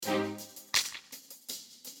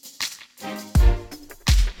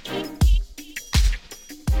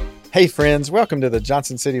Hey friends, welcome to the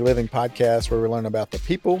Johnson City Living Podcast, where we learn about the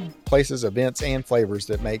people, places, events, and flavors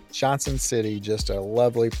that make Johnson City just a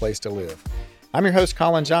lovely place to live. I'm your host,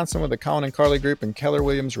 Colin Johnson, with the Colin and Carly Group and Keller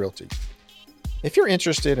Williams Realty. If you're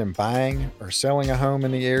interested in buying or selling a home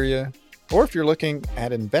in the area, or if you're looking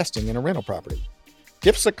at investing in a rental property,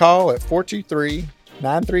 give us a call at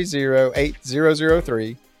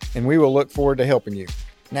 423-930-8003, and we will look forward to helping you.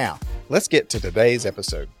 Now, let's get to today's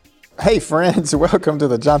episode. Hey friends, welcome to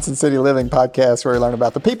the Johnson City Living Podcast, where we learn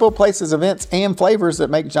about the people, places, events, and flavors that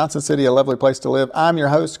make Johnson City a lovely place to live. I'm your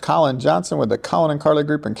host, Colin Johnson, with the Colin and Carly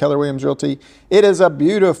Group and Keller Williams Realty. It is a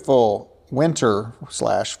beautiful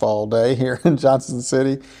winter/fall day here in Johnson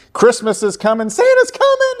City. Christmas is coming. Santa's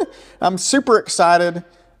coming. I'm super excited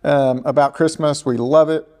about Christmas. We love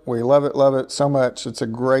it. We love it so much. It's a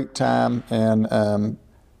great time. And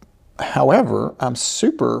however, I'm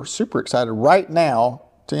super excited right now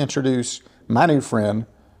to introduce my new friend,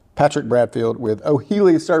 Patrick Bradfield with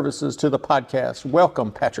O'Healy Services, to the podcast.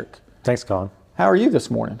 Welcome, Patrick. Thanks, Colin. How are you this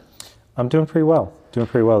morning? I'm doing pretty well.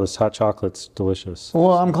 This hot chocolate's delicious.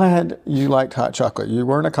 Well, I'm glad you liked hot chocolate. You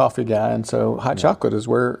weren't a coffee guy, and so hot chocolate is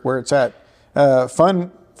where it's at.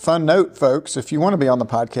 Fun note, folks, if you want to be on the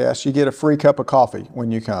podcast, you get a free cup of coffee when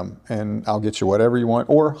you come, and I'll get you whatever you want,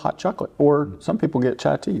 or hot chocolate, or some people get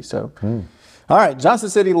chai tea. So, All right, Johnson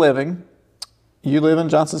City Living. You live in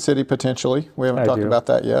Johnson City, potentially. We haven't talked about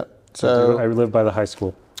that yet. So I live by the high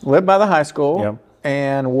school. Live by the high school. Yep.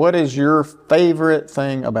 And what is your favorite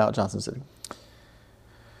thing about Johnson City?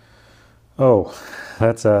 Oh,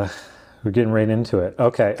 we're getting right into it.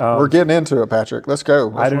 Okay. We're getting into it, Patrick. Let's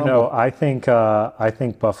go. I don't know. I think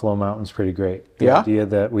Buffalo Mountain's pretty great. The idea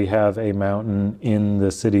that we have a mountain in the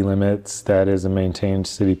city limits that is a maintained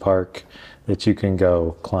city park that you can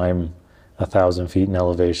go climb 1,000 feet in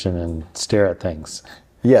elevation and stare at things.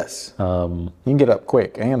 Yes. You can get up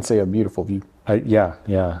quick and see a beautiful view. Yeah.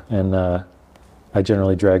 And I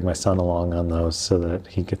generally drag my son along on those so that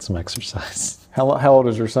he gets some exercise. How old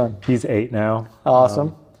is your son? He's 8 now.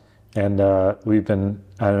 Awesome. And we've been,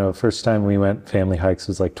 first time we went family hikes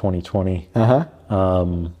was like 2020.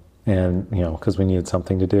 And, because we needed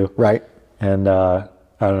something to do. Right. And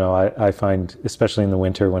I don't know, I find, especially in the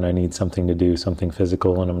winter when I need something to do, something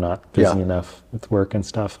physical, and I'm not busy enough with work and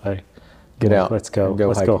stuff, I get out. Let's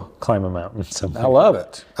go climb a mountain somewhere. I love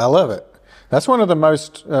it. That's one of the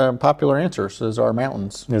most popular answers is our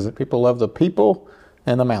mountains. Is it? People love the people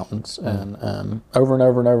and the mountains. And over and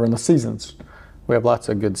over and over in the seasons. We have lots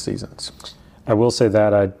of good seasons. I will say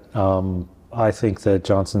that I think that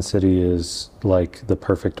Johnson City is like the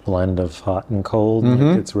perfect blend of hot and cold.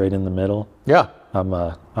 Like it's right in the middle. Yeah. I'm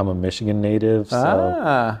a Michigan native,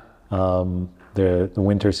 so the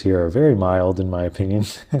winters here are very mild in my opinion.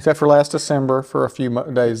 Except for last December, for a few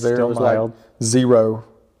days there, Still it was mild. Like 0. But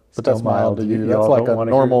Still that's mild to you. You That's all like don't a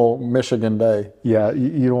wanna normal Michigan day. Yeah,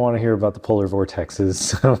 you don't want to hear about the polar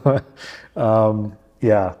vortexes.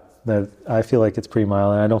 I feel like it's pretty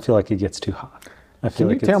mild, and I don't feel like it gets too hot.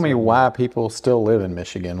 Can you tell me why people still live in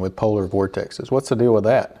Michigan with polar vortexes? What's the deal with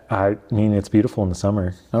that? I mean, it's beautiful in the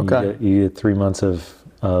summer. Okay. You get 3 months of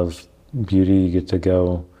beauty. You get to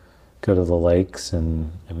go to the lakes,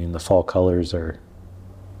 and I mean, the fall colors are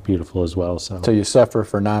beautiful as well. So you suffer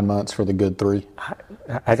for 9 months for the good 3.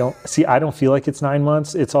 I don't feel like it's 9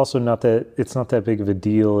 months. It's also not that big of a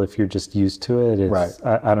deal if you're just used to it. Right.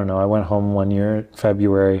 I don't know. I went home one year,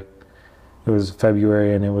 February. It was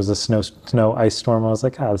February, and it was a snow ice storm. I was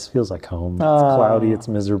like, this feels like home. It's cloudy, it's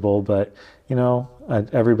miserable, but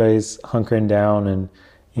everybody's hunkering down, and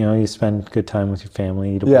you spend good time with your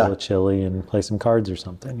family, eat a bowl of chili, and play some cards or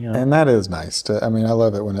something. And that is nice. I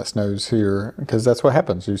love it when it snows here, because that's what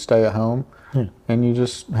happens. You stay at home, and you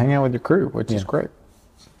just hang out with your crew, which is great.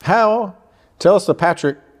 Tell us the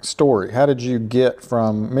Patrick story. How did you get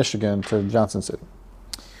from Michigan to Johnson City?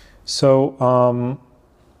 So,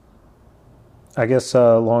 I guess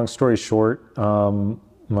long story short,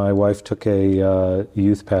 my wife took a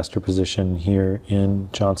youth pastor position here in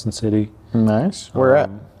Johnson City. Nice. Where at?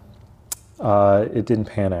 It didn't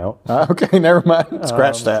pan out. Okay, never mind.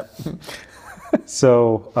 Scratch that.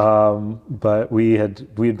 So, but we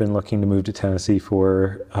had been looking to move to Tennessee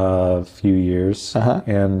for a few years,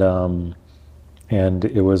 and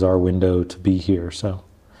it was our window to be here. So,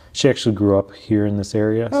 she actually grew up here in this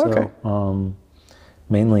area. Okay. So,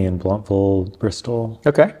 mainly in Blountville, Bristol.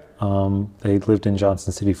 Okay. They lived in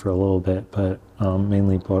Johnson City for a little bit, but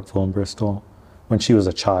mainly Blountville and Bristol. When she was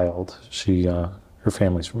a child, her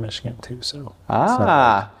family's from Michigan too. So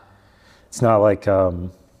it's not like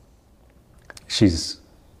she's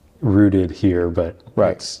rooted here, but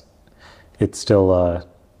it's still I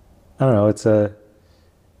don't know.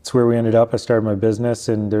 it's where we ended up. I started my business,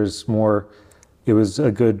 and it was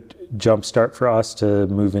a good jump start for us to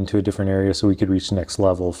move into a different area so we could reach the next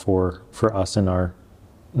level for us in our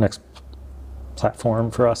next platform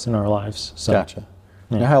for us in our lives. So, Gotcha.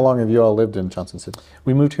 Yeah. Now, how long have you all lived in Johnson City?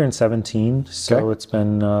 We moved here in 2017, so it's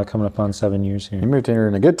been coming up on 7 years here. You moved here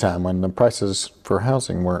in a good time when the prices for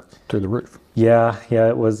housing weren't through the roof. Yeah,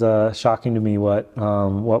 it was shocking to me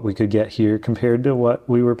what we could get here compared to what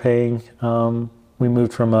we were paying. We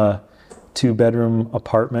moved from a 2-bedroom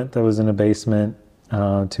apartment that was in a basement to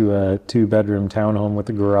a 2-bedroom townhome with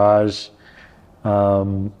a garage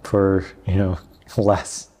for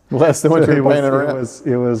less than what you were paying in rent.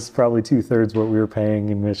 It was probably 2/3 what we were paying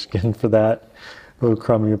in Michigan for that little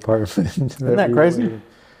crummy apartment. Isn't that crazy?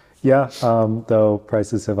 Yeah, though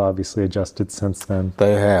prices have obviously adjusted since then.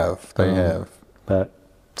 They have. But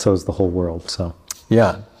so is the whole world. So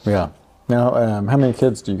yeah. Now, how many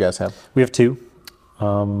kids do you guys have? We have 2.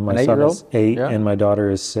 My son is 8, and my daughter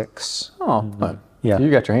is 6. Oh, yeah. So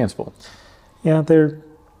you got your hands full. Yeah, they're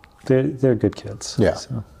good kids. Yeah.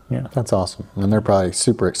 So, yeah. That's awesome. And they're probably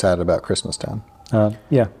super excited about Christmas time.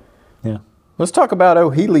 Yeah. Let's talk about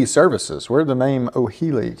O'Healy Services. Where did the name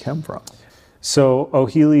O'Healy come from? So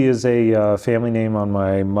O'Healy is a family name on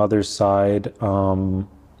my mother's side, and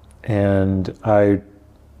I'm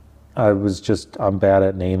bad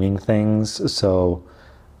at naming things, so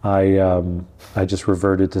I just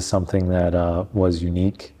reverted to something that was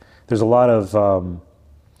unique. There's a lot of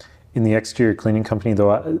in the exterior cleaning companies,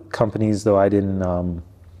 though I didn't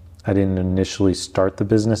initially start the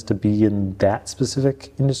business to be in that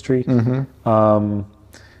specific industry. Mm-hmm.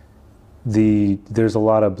 There's a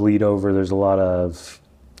lot of bleed over. There's a lot of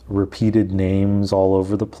repeated names all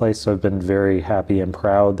over the place. So I've been very happy and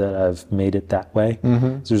proud that I've made it that way.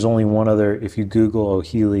 Mm-hmm. So there's only one other. If you Google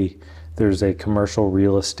O'Healy, there's a commercial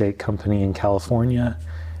real estate company in California,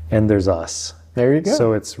 and there's us. There you go.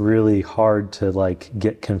 So it's really hard to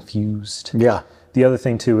get confused. Yeah. The other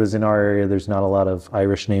thing too is in our area, there's not a lot of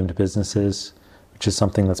Irish named businesses, which is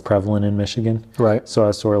something that's prevalent in Michigan. Right. So I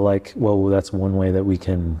was sort of like, well, that's one way that we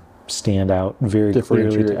can stand out very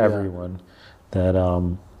clearly to everyone that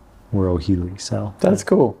we're O'Healy. So that's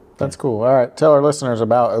cool. That's cool. All right. Tell our listeners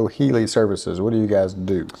about O'Healy Services. What do you guys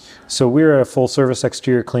do? So we're a full service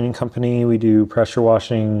exterior cleaning company. We do pressure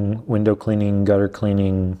washing, window cleaning, gutter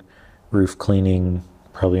cleaning, roof cleaning,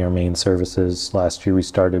 probably our main services. Last year we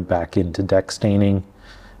started back into deck staining.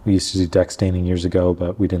 We used to do deck staining years ago,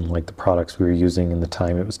 but we didn't like the products we were using and the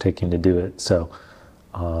time it was taking to do it. So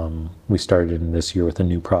we started in this year with a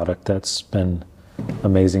new product that's been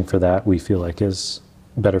amazing for that. We feel like is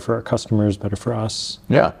better for our customers, better for us.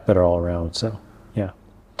 Yeah. Better all around. So, yeah.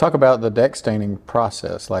 Talk about the deck staining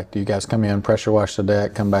process. Do you guys come in, pressure wash the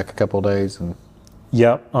deck, come back a couple of days and...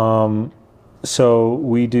 Yep. So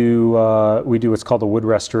we do what's called the wood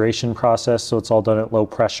restoration process. So it's all done at low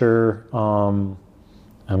pressure. You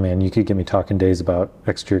could get me talking days about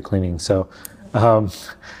exterior cleaning. So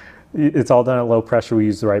it's all done at low pressure. We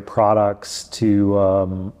use the right products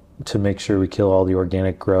to make sure we kill all the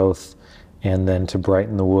organic growth, and then to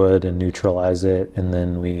brighten the wood and neutralize it. And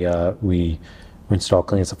then we install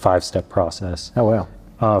cleaning. It's a 5-step process. Oh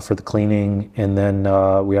wow! For the cleaning, and then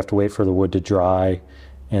we have to wait for the wood to dry.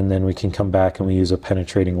 And then we can come back and we use a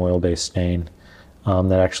penetrating oil-based stain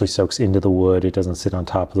that actually soaks into the wood. It doesn't sit on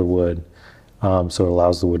top of the wood. So it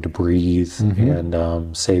allows the wood to breathe, mm-hmm.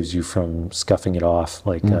 and saves you from scuffing it off.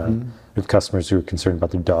 We have customers who are concerned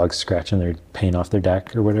about their dogs scratching their paint off their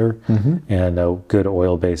deck or whatever. Mm-hmm. And a good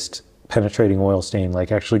oil-based penetrating oil stain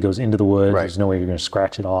actually goes into the wood. Right. There's no way you're going to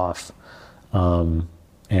scratch it off. So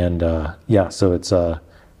it's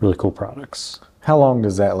really cool products. How long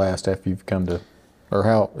does that last after you've come to...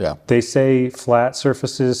 They say flat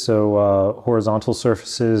surfaces, so horizontal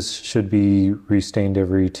surfaces should be restained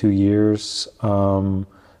every 2 years. But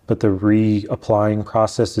the reapplying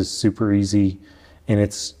process is super easy, and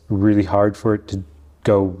it's really hard for it to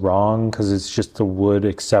go wrong because it's just the wood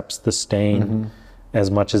accepts the stain mm-hmm. as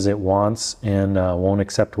much as it wants and won't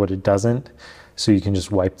accept what it doesn't. So you can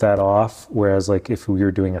just wipe that off. Whereas if we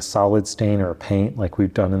were doing a solid stain or a paint like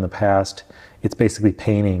we've done in the past, it's basically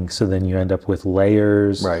painting. So then you end up with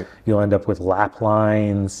layers. Right. You'll end up with lap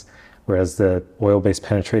lines. Whereas the oil-based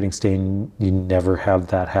penetrating stain, you never have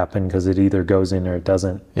that happen because it either goes in or it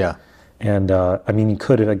doesn't. Yeah. And you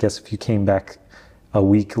could have, I guess, if you came back a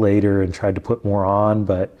week later and tried to put more on,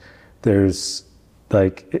 but there's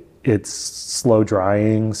it's slow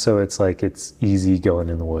drying. So it's easy going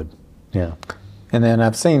in the wood. Yeah. And then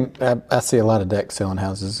I see a lot of deck selling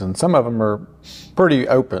houses, and some of them are pretty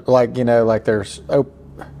open. There's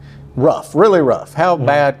rough, really rough. How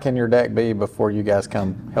bad can your deck be before you guys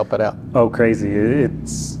come help it out? Oh, crazy!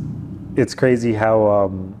 It's crazy how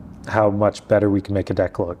much better we can make a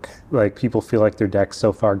deck look. Like, people feel like their deck's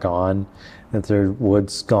so far gone, that their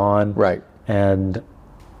wood's gone. Right. And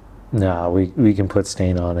we can put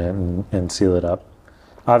stain on it and seal it up.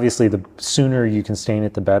 Obviously, the sooner you can stain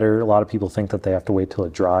it, the better. A lot of people think that they have to wait till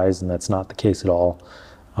it dries, and that's not the case at all.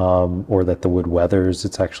 Or that the wood weathers.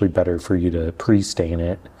 It's actually better for you to pre-stain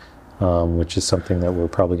it, which is something that we're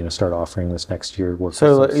probably going to start offering this next year.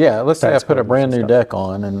 So yeah, let's say I put a brand new deck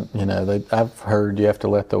on, and I've heard you have to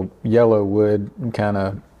let the yellow wood kind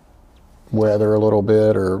of weather a little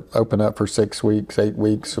bit, or open up for 6 weeks, 8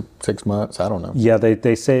 weeks, 6 months. I don't know. Yeah,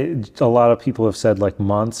 they say, a lot of people have said like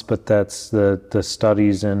months, but that's the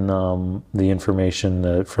studies and the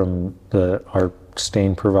information from our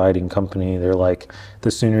stain providing company. They're like,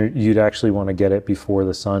 the sooner you'd actually want to get it before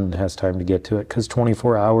the sun has time to get to it, because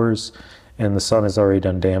 24 hours and the sun has already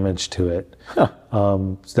done damage to it. Huh.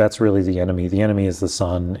 So that's really the enemy. The enemy is the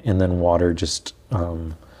sun, and then water just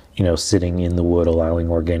sitting in the wood, allowing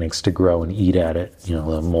organics to grow and eat at it,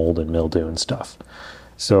 the mold and mildew and stuff.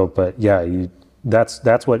 So, but yeah,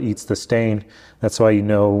 that's what eats the stain. That's why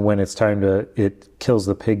when it's time it kills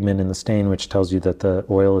the pigment in the stain, which tells you that the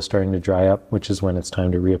oil is starting to dry up, which is when it's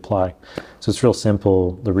time to reapply. So it's real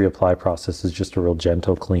simple. The reapply process is just a real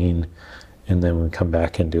gentle clean, and then we come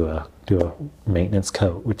back and do a maintenance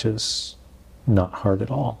coat, which is not hard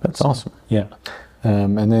at all. That's awesome. Yeah.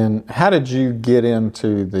 And then how did you get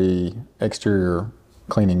into the exterior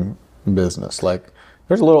cleaning business? Like,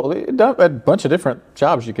 there's a bunch of different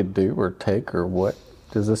jobs you could do or take, or what?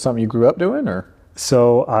 Is this something you grew up doing, or?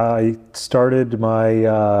 So I started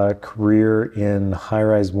my career in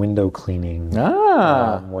high-rise window cleaning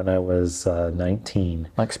when I was 19.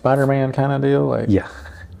 Like Spider-Man kind of deal? Yeah.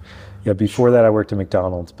 Yeah, before that I worked at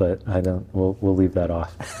McDonald's, but we'll leave that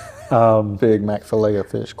off. Big Mac fillet of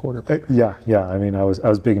fish quarter. Yeah. I mean, I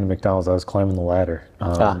was big into McDonald's. I was climbing the ladder.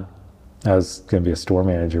 I was going to be a store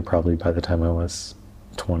manager probably by the time I was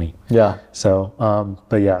 20. Yeah. So,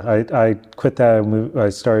 but yeah, I quit that. I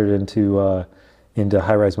started into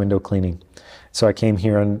high-rise window cleaning. So I came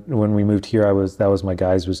here, and when we moved here, that was my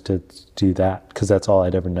guys, was to do that, because that's all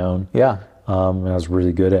I'd ever known. Yeah. And I was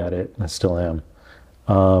really good at it, and I still am.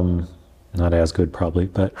 Not as good probably,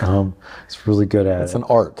 but it's really good at it. It's an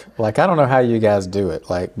art. Like, I don't know how you guys do it,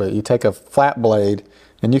 but you take a flat blade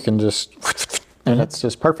and you can just, and it's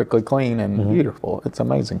just perfectly clean and beautiful. It's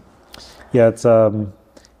amazing. Yeah,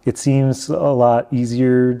 it seems a lot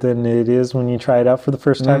easier than it is when you try it out for the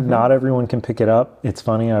first time. Not everyone can pick it up. It's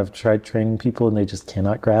funny, I've tried training people and they just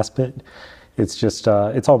cannot grasp it. It's just,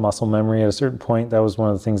 it's all muscle memory at a certain point. That was one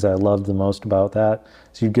of the things I loved the most about that.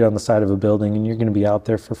 So you'd get on the side of a building and you're going to be out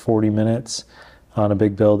there for 40 minutes on a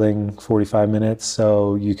big building, 45 minutes.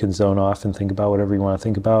 So you can zone off and think about whatever you want to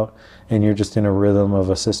think about. And you're just in a rhythm of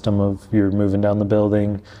a system of, you're moving down the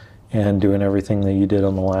building and doing everything that you did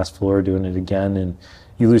on the last floor, doing it again. And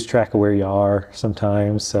you lose track of where you are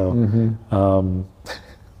sometimes. So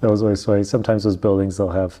that was always funny. Sometimes those buildings, they'll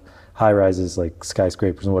have high rises like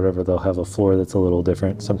skyscrapers and whatever, they'll have a floor that's a little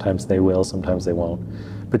different. Sometimes they will, sometimes they won't.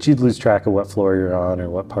 But you'd lose track of what floor you're on or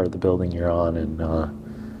what part of the building you're on, and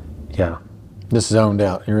yeah. Just zoned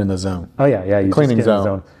out. You're in the zone. Oh yeah. You cleaning just get in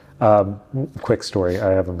zone. the zone. Quick story.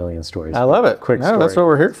 I have a million stories. I love it. Quick story. That's what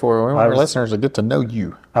we're here for. We want our listeners to get to know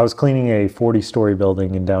you. I was cleaning a 40-story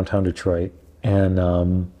building in downtown Detroit, and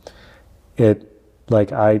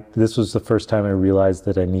this was the first time I realized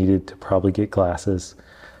that I needed to probably get glasses.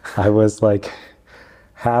 I was like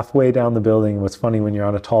halfway down the building. What's funny, when you're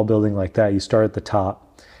on a tall building like that, you start at the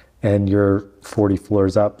top and you're 40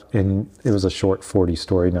 floors up, and it was a short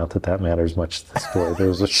 40-story. Not that matters much to the story. There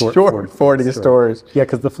was a short 40 stories. Yeah,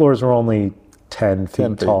 because the floors were only 10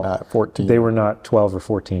 feet tall. Not 14. They were not 12 or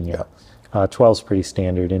 14 yet. 12 is pretty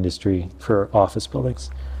standard industry for office buildings.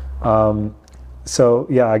 So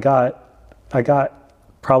yeah, I got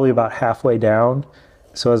probably about halfway down.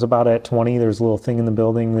 So I was about at 20. There was a little thing in the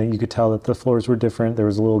building that you could tell that the floors were different. There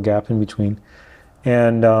was a little gap in between.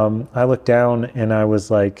 And I looked down and I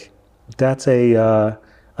was like, I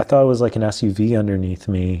thought it was like an SUV underneath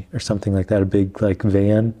me or something like that, a big like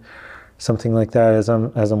van, something like that. As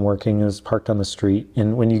I'm working, it was parked on the street.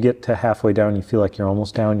 And when you get to halfway down, you feel like you're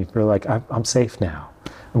almost down. You feel like, I'm safe now.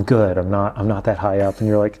 I'm good. I'm not that high up. And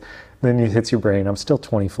you're like, then it hits your brain, I'm still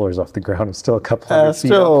 20 floors off the ground. I'm still a couple hundred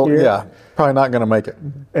feet up here. Yeah, probably not going to make it.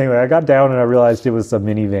 Anyway, I got down and I realized it was a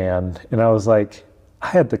minivan. And I was like, I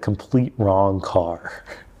had the complete wrong car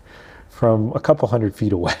from a couple hundred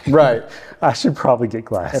feet away. Right. I should probably get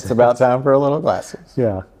glasses. It's about time for a little glasses.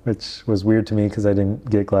 Yeah. which was weird to me because I didn't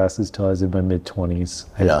get glasses till I was in my mid-20s.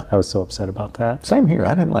 I was so upset about that. Same here.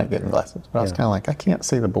 I didn't like getting glasses, but I was kind of like, I can't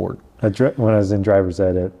see the board. When I was in driver's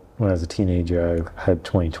ed, when I was a teenager, I had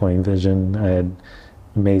 20/20 vision. I had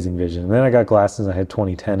amazing vision. And then I got glasses and I had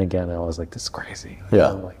 20/10 again. And I was like, this is crazy.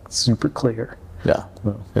 Yeah. I'm like super clear. Yeah.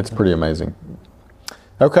 It's pretty amazing.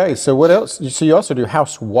 Okay. So what else? So you also do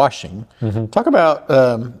house washing. Talk about,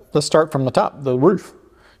 let's start from the top, the roof.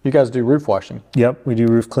 You guys do roof washing. Yep. We do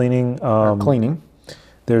roof cleaning. Cleaning.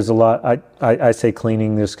 There's a lot. I say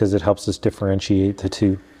cleaning just because it helps us differentiate the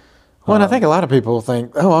two. Well, and I think a lot of people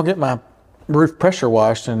think, oh, I'll get my roof pressure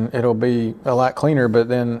washed and it'll be a lot cleaner, but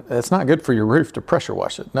then it's not good for your roof to pressure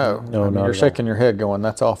wash it. No, you're shaking your head going,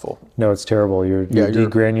 that's awful. No, it's terrible. You're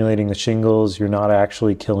degranulating the shingles. You're not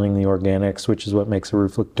actually killing the organics, which is what makes a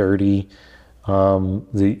roof look dirty.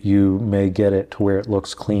 You may get it to where it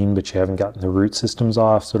looks clean, but you haven't gotten the root systems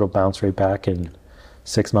off, so it'll bounce right back in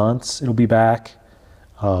 6 months. It'll be back.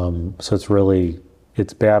 So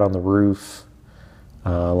it's bad on the roof.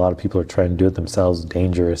 A lot of people are trying to do it themselves.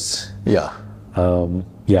 Dangerous. Yeah.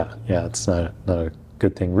 It's not a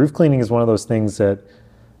good thing. Roof cleaning is one of those things that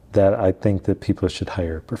I think that people should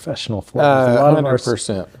hire a professional for. 100%.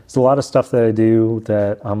 There's a lot of stuff that I do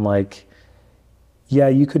that I'm like, yeah,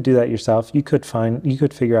 you could do that yourself. You could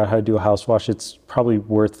figure out how to do a house wash. It's probably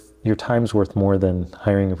your time's worth more than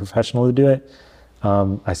hiring a professional to do it.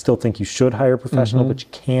 I still think you should hire a professional, but you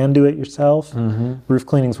can do it yourself. Roof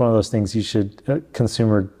cleaning is one of those things you should,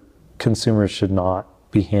 consumers should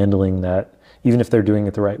not be handling that, even if they're doing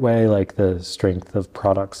it the right way, like the strength of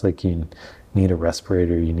products, like you need a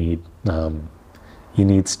respirator, you need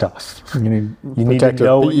stuff. You need to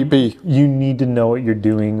know PEP. You need to know what you're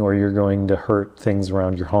doing or you're going to hurt things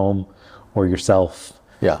around your home or yourself.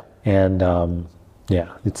 Yeah. And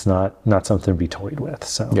it's not something to be toyed with.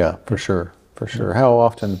 So yeah, for sure. For sure. How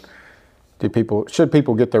often should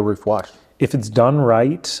people get their roof washed? If it's done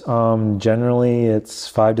right, generally it's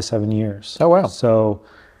 5 to 7 years. Oh, wow. So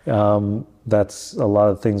that's a lot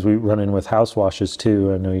of things we run in with house washes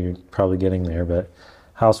too. I know you're probably getting there, but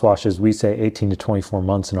house washes, we say 18 to 24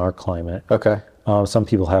 months in our climate. Okay. Some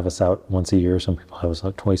people have us out once a year. Some people have us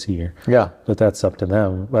out twice a year. Yeah. But that's up to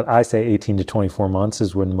them. But I say 18 to 24 months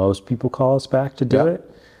is when most people call us back to do it.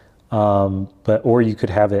 Or you could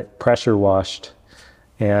have it pressure washed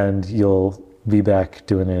and you'll be back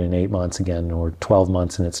doing it in 8 months again or 12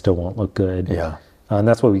 months and it still won't look good. Yeah. And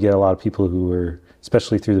that's why we get a lot of people who were,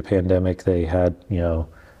 especially through the pandemic, they had,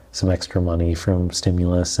 some extra money from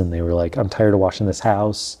stimulus and they were like, I'm tired of washing this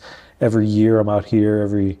house. Every year I'm out here,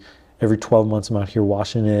 every 12 months I'm out here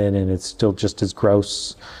washing it and it's still just as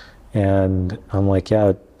gross. And I'm like, yeah,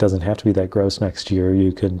 it doesn't have to be that gross next year.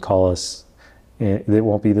 You can call us. It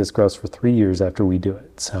won't be this gross for 3 years after we do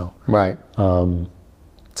it. So right.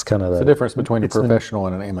 It's kind of the difference between a professional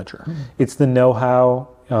and an amateur. It's the know-how.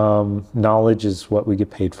 Knowledge is what we get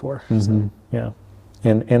paid for. So, yeah,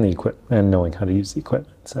 and the equipment and knowing how to use the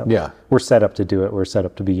equipment. So yeah, we're set up to do it. We're set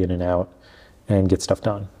up to be in and out and get stuff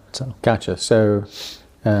done. So gotcha. So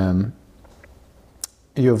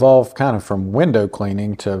you evolved kind of from window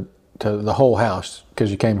cleaning to the whole house because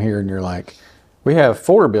you came here and you're like, we have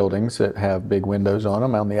 4 buildings that have big windows on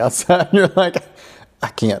them on the outside. And you're like, I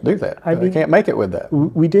can't do that. I can't make it with that.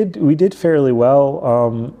 We did fairly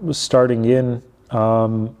well starting in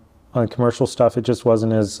on commercial stuff. It just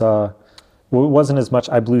wasn't as much.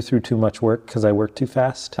 I blew through too much work because I worked too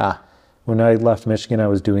fast. When I left Michigan, I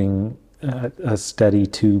was doing a steady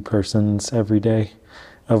 2 persons every day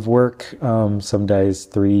of work. Some days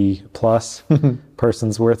 3+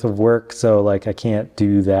 persons worth of work. So like I can't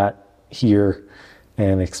do that here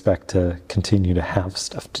and expect to continue to have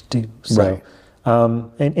stuff to do. So, right.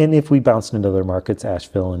 And if we bounced into other markets,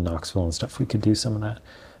 Asheville and Knoxville and stuff, we could do some of that.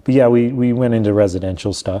 But yeah, we went into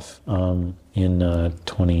residential stuff in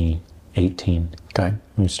 2018. Okay.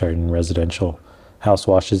 We started in residential house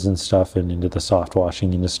washes and stuff and into the soft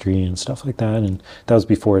washing industry and stuff like that. And that was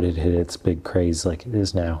before it had hit its big craze like it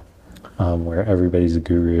is now, where everybody's a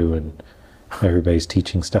guru and everybody's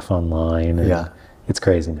teaching stuff online. And yeah. It's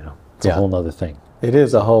crazy now. It's a whole nother thing. It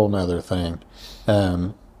is a whole nother thing.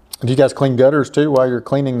 Do you guys clean gutters too while you're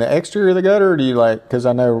cleaning the exterior of the gutter? Or do you because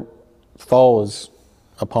I know fall is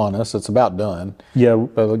upon us. It's about done. Yeah.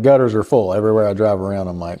 But the gutters are full. Everywhere I drive around,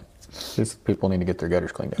 I'm like, these people need to get their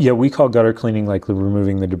gutters cleaned up. Yeah, we call gutter cleaning like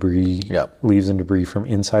removing the debris, leaves and debris from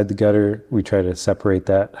inside the gutter. We try to separate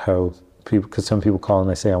that because some people call and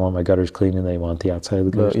they say, I want my gutters clean and they want the outside of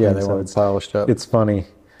the gutters clean. Yeah, they want it polished up. It's funny,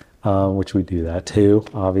 which we do that too.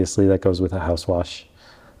 Obviously, that goes with a house wash.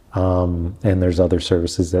 And there's other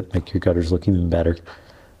services that make your gutters look even better.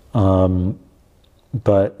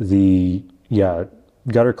 But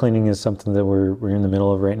gutter cleaning is something that we're in the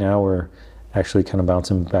middle of right now. We're actually kind of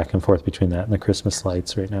bouncing back and forth between that and the Christmas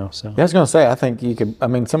lights right now. So I was going to say, I think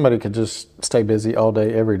somebody could just stay busy all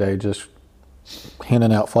day, every day, just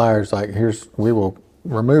handing out flyers like, we will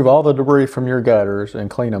remove all the debris from your gutters and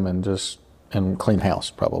clean them and clean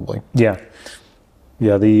house probably. Yeah.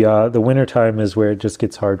 The winter time is where it just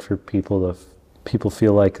gets hard for people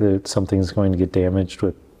feel like that something's going to get damaged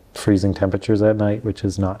with freezing temperatures at night, which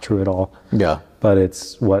is not true at all. Yeah. But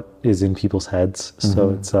it's what is in people's heads. So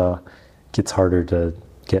it's gets harder to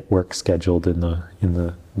get work scheduled in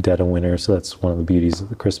the dead of winter. So that's one of the beauties of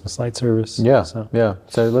the Christmas light service. Yeah.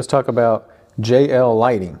 So let's talk about JL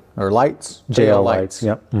lighting or lights. JL lights.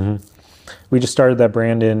 Yep. Mm-hmm. We just started that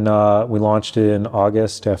brand we launched it in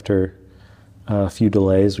August after a few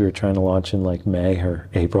delays. We were trying to launch in like May or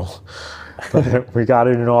April. But we got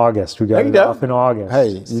it in August. We got it off in August.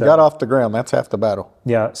 Hey, you got off the ground. That's half the battle.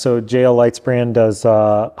 Yeah. So JL Lights brand does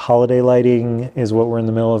holiday lighting is what we're in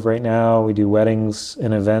the middle of right now. We do weddings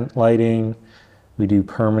and event lighting. We do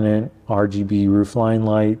permanent RGB roofline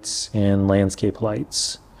lights and landscape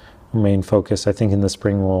lights. Our main focus, I think in the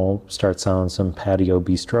spring, we'll start selling some patio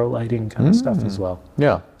bistro lighting kind of stuff as well.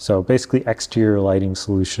 Yeah. So basically exterior lighting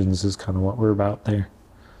solutions is kind of what we're about there.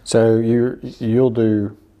 So you'll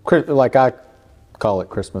do, like I call it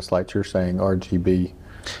Christmas lights, you're saying RGB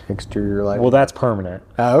exterior lighting? Well, that's permanent.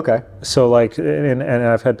 Oh, okay. So like, and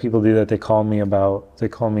I've had people do that. They call me about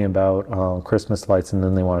Christmas lights, and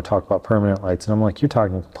then they want to talk about permanent lights, and I'm like, you're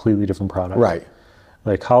talking a completely different product. Right.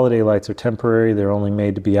 Like holiday lights are temporary. They're only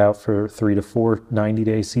made to be out for 3 to 4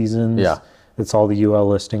 90-day seasons. Yeah. It's all the UL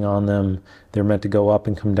listing on them. They're meant to go up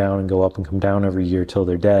and come down and go up and come down every year till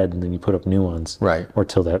they're dead, and then you put up new ones. Right. Or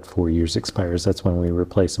till that 4 years expires. That's when we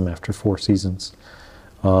replace them after 4 seasons.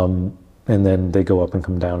 And then they go up and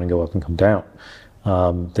come down and go up and come down.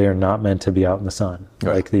 They are not meant to be out in the sun.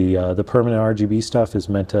 Right. Like the permanent RGB stuff is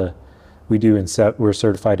meant to. We're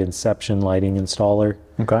certified Inception lighting installer.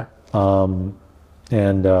 Okay.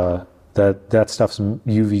 And that stuff's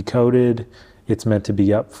UV coated. It's meant to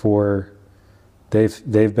be up for.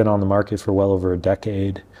 They've been on the market for well over a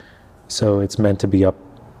decade, so it's meant to be up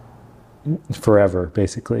forever.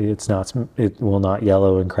 Basically, it will not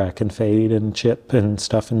yellow and crack and fade and chip and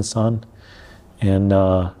stuff in the sun, and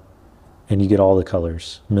you get all the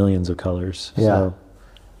colors, millions of colors. Yeah. So,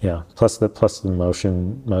 yeah. Plus the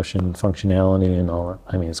motion functionality and all that.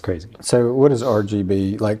 I mean, it's crazy. So what is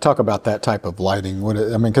RGB? Like, talk about that type of lighting.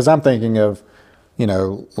 Because I'm thinking of,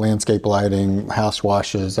 landscape lighting, house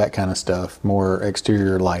washes, that kind of stuff, more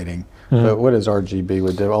exterior lighting. Mm-hmm. But what is RGB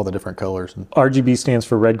with all the different colors? RGB stands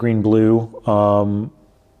for red, green, blue.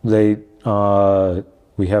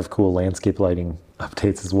 We have cool landscape lighting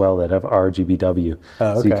updates as well that have RGBW. Oh,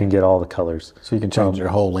 okay. So you can get all the colors. So you can change your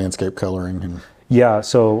whole landscape coloring. Yeah,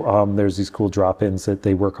 so there's these cool drop-ins that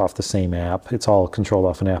they work off the same app. It's all controlled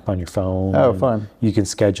off an app on your phone. Oh, fun. You can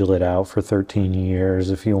schedule it out for 13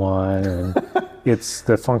 years if you want, and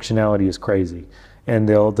the functionality is crazy. And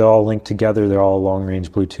they'll all link together. They're all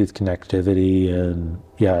long-range Bluetooth connectivity, and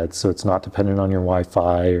so it's not dependent on your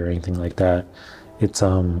Wi-Fi or anything like that. It's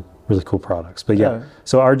really cool products. But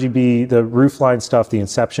so RGB, the roofline stuff, the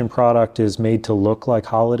Inception product is made to look like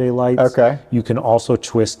holiday lights. Okay. You can also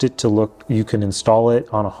twist it to look, you can install it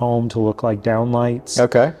on a home to look like downlights.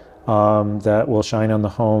 Okay. That will shine on the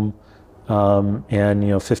home.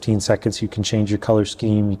 And 15 seconds you can change your color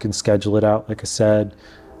scheme. You can schedule it out, like I said.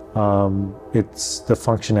 It's the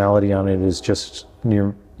functionality on it is just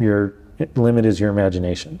your limit is your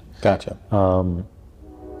imagination. Gotcha.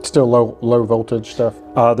 Still low voltage stuff?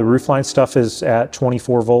 The roofline stuff is at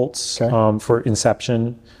 24 volts. Okay. For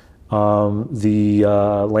Inception.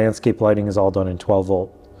 The landscape lighting is all done in 12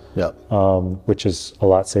 volt. Yep. Which is a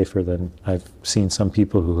lot safer than I've seen some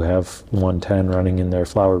people who have 110 running in their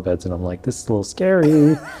flower beds, and I'm like, this is a little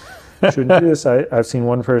scary. Shouldn't do this. I've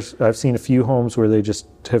seen a few homes where they just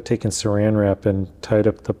have taken saran wrap and tied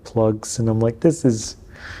up the plugs, and I'm like, this is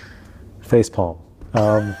facepalm.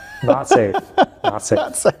 Not safe. Not safe.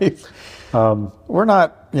 Not safe. We're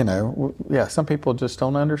not, some people just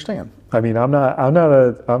don't understand. I mean, I'm not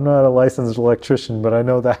a licensed electrician, but I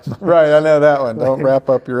know that. Right, I know that one. Don't wrap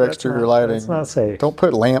up your exterior lighting. It's not safe. Don't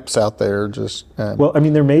put lamps out there. Just well, I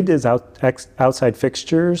mean, they're made as outside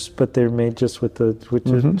fixtures, but they're made just with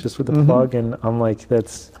the plug, and I'm like,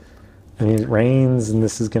 it rains, and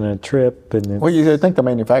this is going to trip, and well, you think the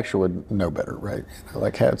manufacturer would know better, right?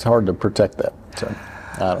 It's hard to protect that. So.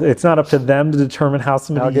 It's not up to them to determine how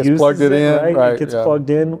somebody uses plugged it in, right? It gets plugged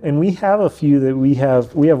in, and we have a few that we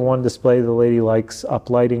have one display the lady likes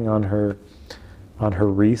uplighting on her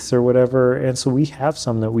wreaths or whatever. And so we have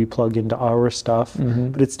some that we plug into our stuff,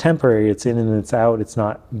 but it's temporary. It's in and it's out. It's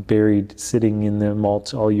not buried sitting in the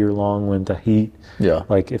mulch all year long when the heat. Yeah.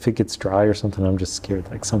 Like if it gets dry or something, I'm just scared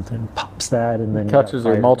like something pops that and then Catches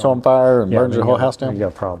your mulch on fire and burns your whole house down. You got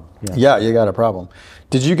a problem. Yeah, you got a problem.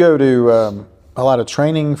 Did you go to a lot of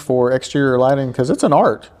training for exterior lighting? Because it's an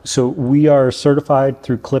art. So we are certified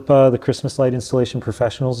through CLIPA, the Christmas Light Installation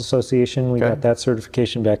Professionals Association. We got that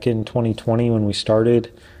certification back in 2020 when we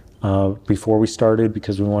started, before we started,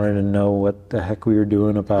 because we wanted to know what the heck we were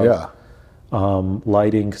doing about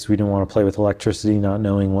lighting, because we didn't want to play with electricity, not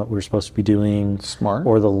knowing what we were supposed to be doing. Smart.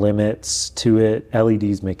 Or the limits to it.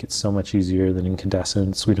 LEDs make it so much easier than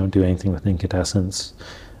incandescents. We don't do anything with incandescents.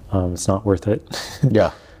 It's not worth it.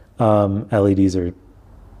 Yeah. LEDs are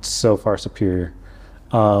so far superior.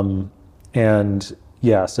 And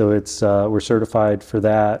yeah, so it's, we're certified for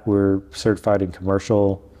that. We're certified in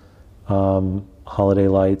commercial, holiday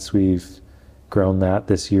lights. We've grown that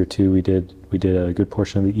this year too. We did a good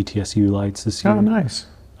portion of the ETSU lights this year. Oh, nice.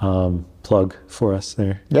 Plug for us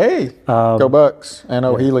there. Yay. Go Bucks and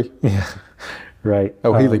O'Healy. Yeah. Right.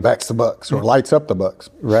 O'Healy backs the Bucks or lights up the Bucks.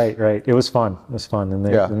 Right. It was fun.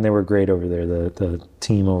 And they were great over there. The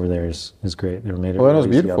team over there is great. They made it. Well, it was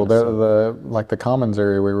really beautiful. The commons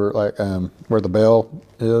area we were like where the bell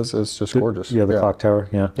is just gorgeous. Yeah, the clock tower.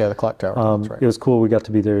 Yeah. Yeah, the clock tower. That's right. It was cool. We got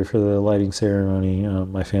to be there for the lighting ceremony.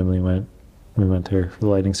 My family went. We went there for the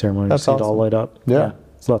lighting ceremony. That's to see awesome. it all light up. Yeah.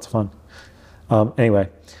 It's lots of fun. Anyway.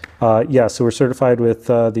 So we're certified with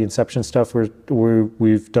the Inception stuff.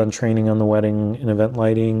 We've done training on the wedding and event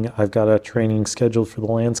lighting. I've got a training scheduled for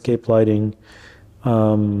the landscape lighting,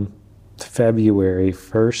 February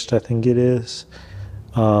 1st, I think it is.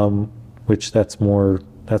 Which that's more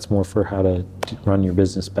for how to run your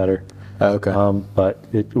business better. Okay. But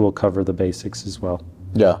it will cover the basics as well.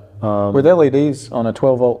 Yeah. With LEDs on a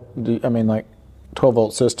 12 volt, 12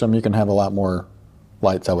 volt system, you can have a lot more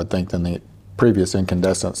lights, I would think, than the previous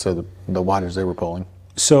incandescent, so the wattage they were pulling.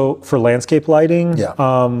 So for landscape lighting,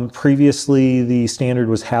 Yeah. Previously the standard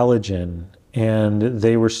was halogen, and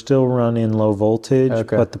they were still run in low voltage.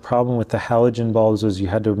 Okay. But the problem with the halogen bulbs was you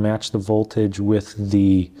had to match the voltage with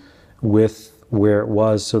where it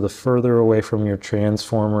was. So the further away from your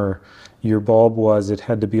transformer your bulb was, it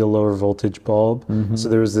had to be a lower voltage bulb. So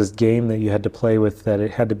there was this game that you had to play with, that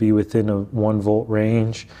it had to be within a 1 volt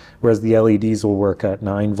range, whereas the LEDs will work at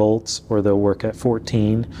 9 volts or they'll work at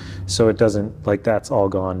 14. So it doesn't, like, that's all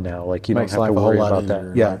gone now. Like, you Makes don't have life to a whole worry lot about easier,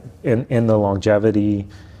 that. Yeah. right. And the longevity,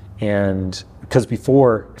 and because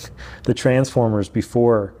before the transformers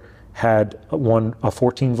had a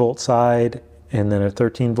 14 volt side, and then a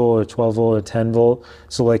 13 volt, a 12 volt, a 10 volt.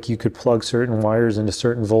 So like you could plug certain wires into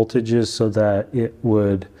certain voltages so that it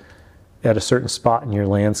would, at a certain spot in your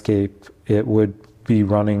landscape, it would be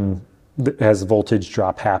running as voltage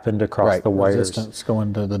drop happened across the wires. Resistance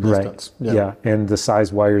going to the distance. Right. Yeah. And the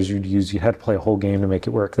size wires you'd use, you had to play a whole game to make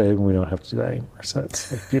it work. We don't have to do that anymore. So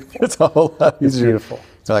it's like beautiful. It's a whole lot It's easier. beautiful.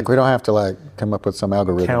 So like we don't have to come up with some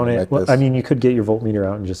algorithm Count to it. make Well, this. I mean, you could get your voltmeter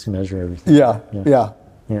out and just measure everything. Yeah.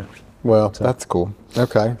 Yeah. Well, that's cool.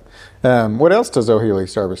 Okay. What else does O'Healy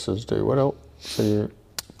Services do? What else?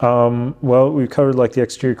 Well, we covered like the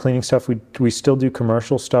exterior cleaning stuff. We still do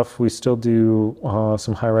commercial stuff. We still do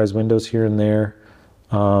some high-rise windows here and there.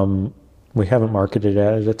 We haven't marketed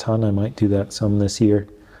it a ton. I might do that some this year.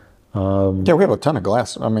 Yeah, we have a ton of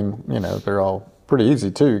glass. I mean, they're all pretty easy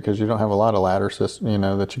too, because you don't have a lot of ladder system,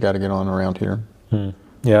 that you got to get on around here.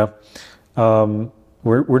 Yeah.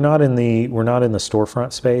 We're not in the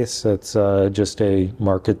storefront space. It's just a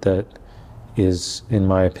market that is, in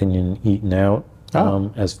my opinion, eaten out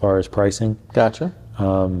as far as pricing. Gotcha.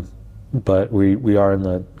 But we are in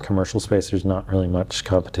the commercial space. There's not really much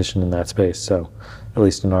competition in that space. So at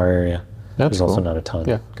least in our area, That's there's also cool. not a ton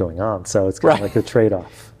Yeah. going on. So it's kind of like a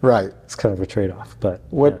trade-off. Right. It's kind of a trade-off. But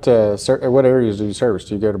What areas do you service?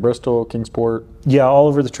 Do you go to Bristol, Kingsport? yeah, all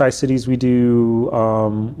over the Tri-Cities we do.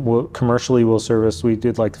 Commercially, we'll service. We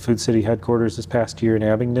did like the Food City headquarters this past year in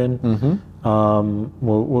Abingdon.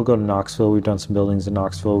 We'll go to Knoxville. We've done some buildings in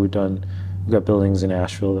Knoxville. We've got buildings in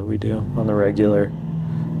Asheville that we do on the regular.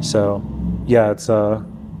 So yeah, it's we're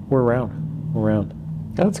around.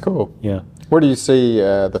 That's cool. Yeah. Where do you see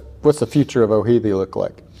what's the future of O'Healy look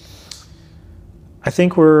like? I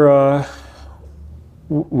think we've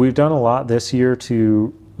done a lot this year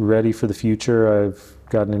to ready for the future. I've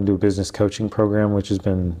gotten into a business coaching program, which has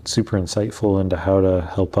been super insightful into how to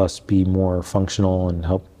help us be more functional and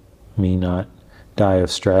help me not die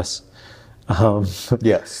of stress.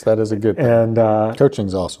 Yes, that is a good thing. And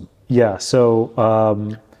Coaching's awesome. yeah,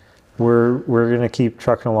 so we're gonna keep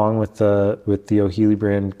trucking along with the O'Healy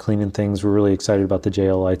brand, cleaning things. We're really excited about the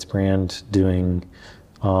JL Lights brand doing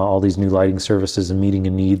all these new lighting services and meeting a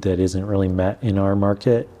need that isn't really met in our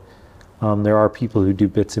market. There are people who do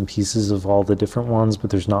bits and pieces of all the different ones,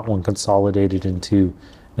 but there's not one consolidated into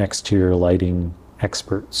an exterior lighting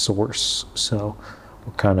expert source. So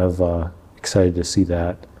we're kind of excited to see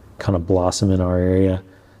that kind of blossom in our area.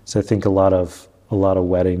 So I think a lot of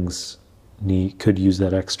weddings could use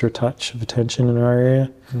that extra touch of attention in our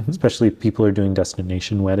area, especially if people are doing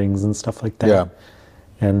destination weddings and stuff like that. Yeah.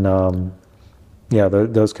 And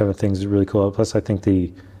those kind of things are really cool. Plus, I think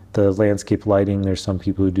the landscape lighting, there's some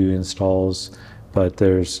people who do installs, but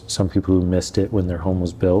there's some people who missed it when their home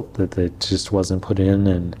was built, that it just wasn't put in.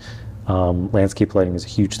 And landscape lighting is a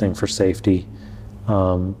huge thing for safety.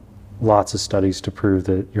 Lots of studies to prove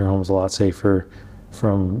that your home's a lot safer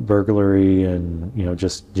from burglary and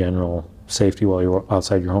just general safety while you're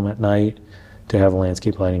outside your home at night, to have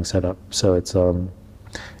landscape lighting set up. So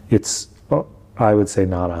it's I would say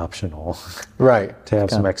not optional, right? To have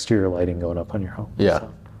some exterior lighting going up on your home. Yeah.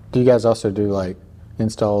 So. Do you guys also do like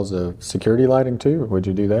installs of security lighting too? Or would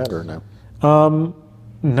you do that or no?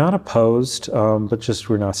 Not opposed, but just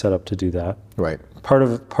we're not set up to do that. Right. Part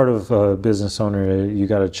of a business owner, you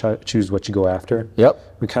got to choose what you go after.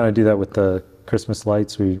 Yep. We kind of do that with the Christmas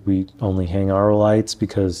lights. We only hang our lights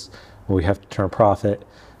because we have to turn a profit.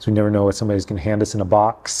 So we never know what somebody's going to hand us in a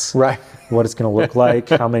box. Right. What it's going to look like.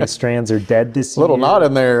 How many strands are dead this year. Little knot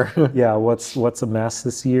in there. Yeah. What's a mess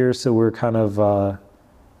this year? So we're kind of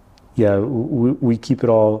we keep it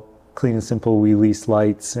all clean and simple. We lease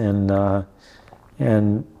lights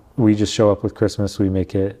and we just show up with Christmas. We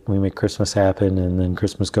make Christmas happen, and then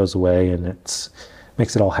Christmas goes away, and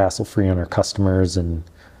makes it all hassle-free on our customers and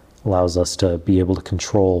allows us to be able to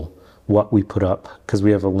control what we put up, because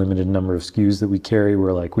we have a limited number of SKUs that we carry.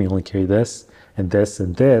 We're like, we only carry this and this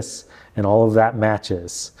and this, and all of that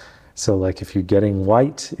matches. So like if you're getting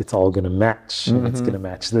white, it's all going to match. And it's going to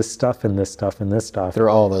match this stuff and this stuff and this stuff. They're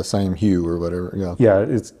all the same hue or whatever. Yeah. Yeah,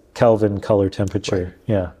 it's Kelvin color temperature. Right.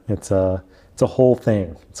 Yeah, it's a whole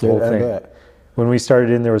thing. It's a whole thing. When we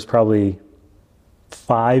started in, there was probably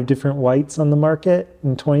 5 different whites on the market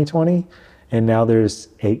in 2020, and now there's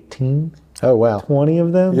 18. Oh wow. 20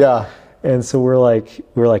 of them. Yeah. And so we're like,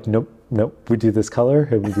 nope. We do this color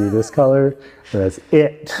and we do this color. And that's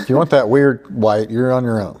it. If you want that weird white, you're on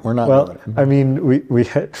your own. We're not. Well, I mean, we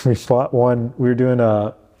bought one. We were doing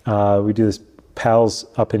we do this Pals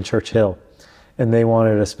up in Church Hill, and they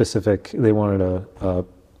wanted a specific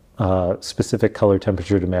specific color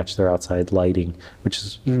temperature to match their outside lighting, which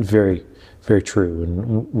is very, very true.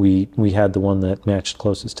 And we had the one that matched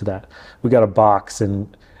closest to that. We got a box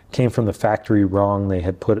and came from the factory wrong. They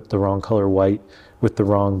had put the wrong color white with the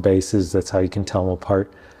wrong bases. That's how you can tell them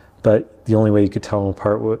apart. But the only way you could tell them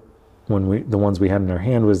apart the ones we had in our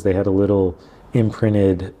hand was they had a little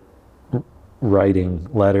imprinted writing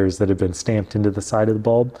letters that had been stamped into the side of the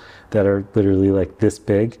bulb that are literally like this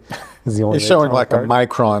big. Is the only it's showing like a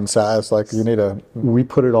micron size. Like you need We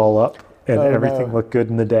put it all up, and everything looked good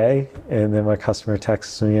in the day. And then my customer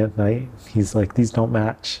texts me at night. He's like, "These don't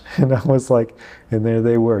match." And I was like, and there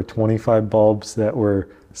they were, 25 bulbs that were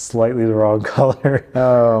slightly the wrong color.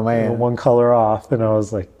 Oh man. One color off. And I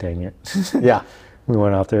was like, dang it. Yeah. We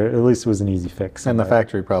went out there. At least it was an easy fix. And the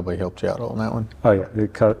factory probably helped you out on that one. Oh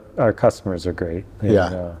yeah. Our customers are great.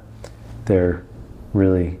 And, they're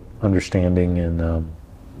really understanding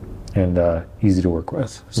and easy to work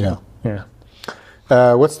with. So, yeah.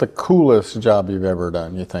 What's the coolest job you've ever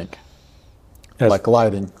done, you think? Like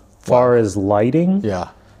lighting. Far as lighting?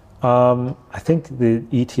 Yeah. I think the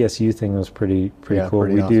ETSU thing was pretty cool.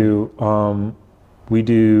 Pretty awesome. We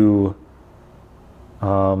do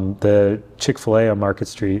the Chick-fil-A on Market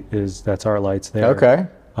Street that's our lights there. Okay.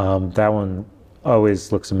 That one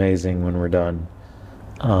always looks amazing when we're done.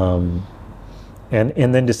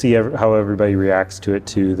 And then to see how everybody reacts to it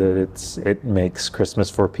too, that it makes Christmas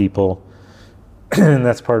for people. And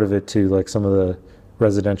that's part of it too, like some of the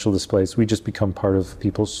residential displays, we just become part of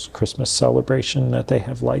people's Christmas celebration that they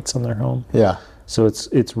have lights on their home. Yeah. So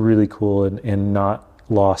it's really cool and not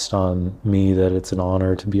lost on me that it's an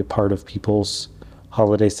honor to be a part of people's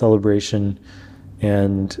holiday celebration,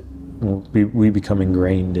 and we become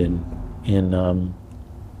ingrained in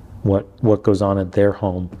what goes on at their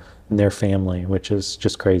home and their family, which is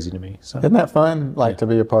just crazy to me. So isn't that fun? Like to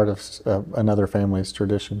be a part of another family's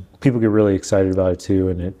tradition. People get really excited about it too,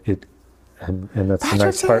 and that's the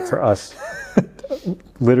nice part for us.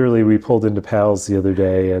 Literally, we pulled into Pals the other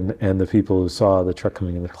day, and the people who saw the truck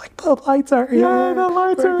coming in, they're like, "The lights are here! Yeah, the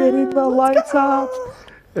lights are getting the lights up!"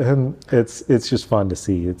 And it's just fun to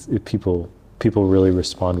see. People really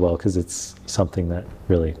respond well because it's something that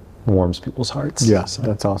really warms people's hearts. Yeah, So,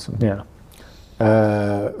 that's awesome. yeah.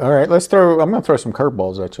 All right, I'm going to throw some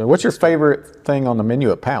curveballs at you. What's your favorite thing on the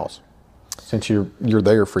menu at Powell's? Since you're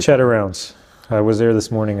there for Cheddar rounds. I was there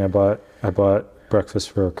this morning. I bought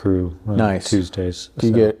breakfast for our crew on Nice. Tuesdays. Do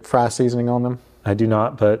you get fry seasoning on them? I do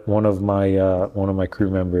not, but one of my crew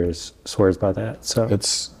members swears by that. So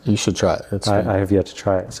You should try it. I have yet to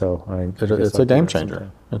try it. So It's a game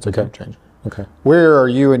changer. It's a game changer. Okay. Where are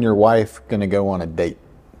you and your wife going to go on a date,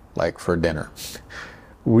 like for dinner?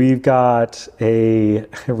 We've got a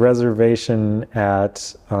reservation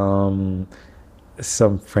at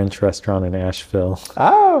some French restaurant in Asheville.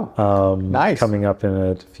 Oh, nice. Coming up in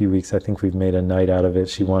a few weeks. I think we've made a night out of it.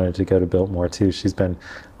 She wanted to go to Biltmore too. She's been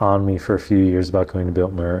on me for a few years about going to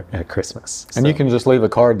Biltmore at Christmas. And you can just leave a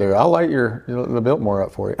card there. I'll light the Biltmore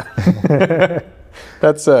up for you.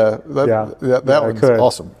 That one's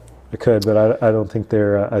awesome. I could, but I don't think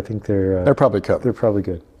they're. I think They're probably covered. they're probably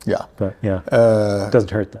good. Yeah. But yeah, it doesn't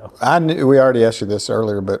hurt though. I knew we already asked you this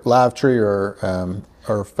earlier, but live tree or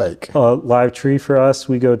fake? Live tree for us.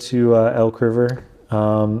 We go to Elk River.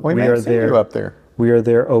 We may have seen you up there. We are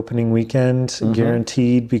there opening weekend,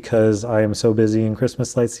 guaranteed, because I am so busy in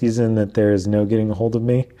Christmas light season that there is no getting a hold of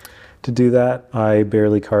me to do that. I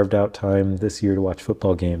barely carved out time this year to watch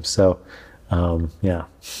football games. So, yeah.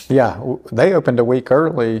 Yeah, they opened a week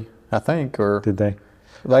early, I think, or Did they?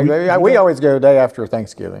 we always go day after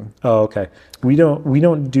Thanksgiving. Oh, okay. We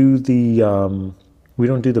don't do the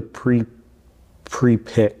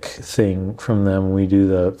pre-pick thing from them. We do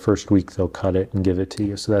the first week. They'll cut it and give it to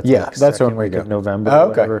you. So that's Yeah, like that's when second we week go. of November. Oh,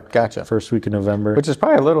 or okay, whatever. gotcha. First week of November, Which is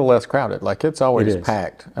probably a little less crowded. Like it's always It is.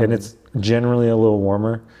 packed. And it's generally a little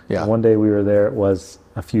warmer. Yeah. One day we were there. It was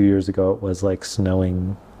a few years ago. It was like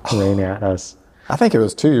snowing rain at us. I think it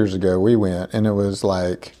was 2 years ago we went, and it was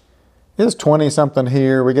 20 something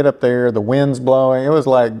here. We get up there, the wind's blowing. It was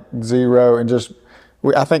like zero, and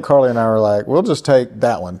I think Carly and I were like, we'll just take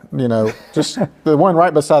that one, just the one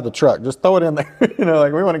right beside the truck. Just throw it in there,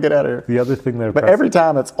 we want to get out of here. The other thing that But every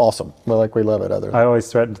time it's awesome. We love it. I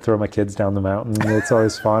always threaten to throw my kids down the mountain. It's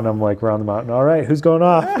always fun. I'm like, we're on the mountain. All right, who's going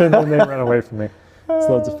off? And then they run away from me. It's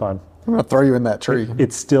loads of fun. I'm going to throw you in that tree.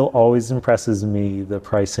 It still always impresses me, the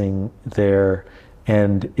pricing there.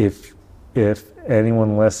 And if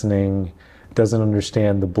anyone listening doesn't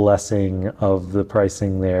understand the blessing of the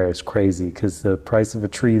pricing there, is crazy, because the price of a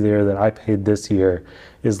tree there that I paid this year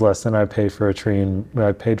is less than I paid for trees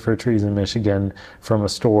in Michigan from a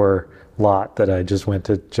store lot that I just went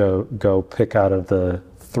to go pick out of the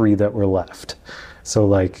 3 that were left. So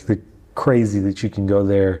the crazy that you can go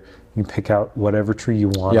there, you can pick out whatever tree you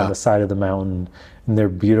want on the side of the mountain, and they're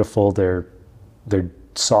beautiful. They're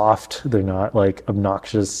soft. They're not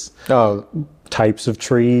obnoxious types of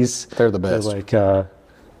trees. They're the best. They're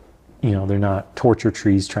they're not torture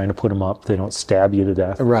trees trying to put them up. They don't stab you to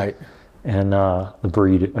death. Right. And the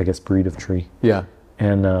breed of tree. Yeah.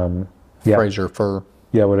 And Fraser fir.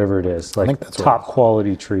 Yeah, whatever it is. think that's what top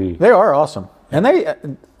quality tree. They are awesome. And they,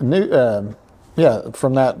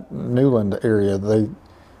 from that Newland area, they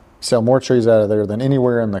sell more trees out of there than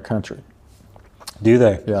anywhere in the country. Do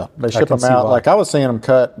they? Yeah, they ship them out. I was seeing them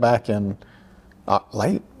cut back in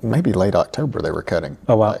maybe late October. They were cutting.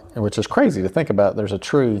 Oh wow! Which is crazy to think about. There's a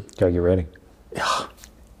tree. Gotta get ready. Yeah,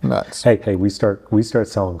 nuts. Hey, we start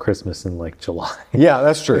selling Christmas in July. Yeah,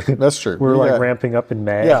 that's true. That's true. We're ramping up in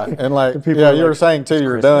May. Yeah, and you were saying too,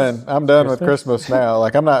 you're done. I'm done with Christmas now.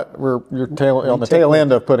 I'm not. You're on the tail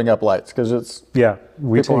end of putting up lights because it's. Yeah,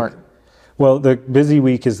 people aren't. Well, the busy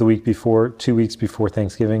week is the week before, 2 weeks before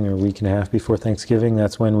Thanksgiving, or a week and a half before Thanksgiving.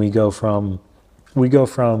 That's when we go from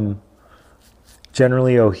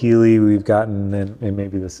generally O'Healy. We've gotten, and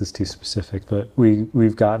maybe this is too specific, but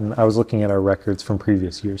we've gotten, I was looking at our records from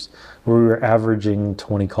previous years where we were averaging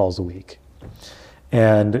 20 calls a week.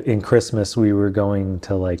 And in Christmas, we were going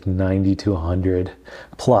to 90 to 100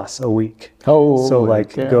 plus a week. Oh, so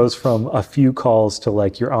it goes from a few calls to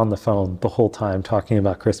you're on the phone the whole time talking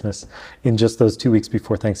about Christmas in just those 2 weeks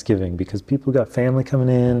before Thanksgiving, because people got family coming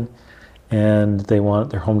in and they want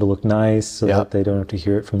their home to look nice so that they don't have to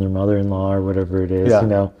hear it from their mother-in-law or whatever it is,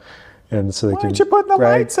 and so they can you put the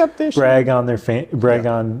lights up this brag on their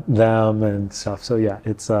on them and stuff. So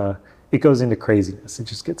it goes into craziness. It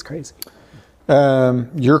just gets crazy.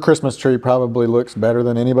 Your Christmas tree probably looks better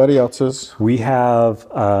than anybody else's. We have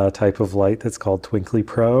a type of light that's called Twinkly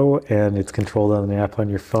Pro, and it's controlled on an app on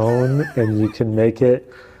your phone, and you can make it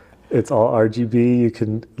It's all RGB. You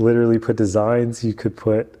can literally put designs. You could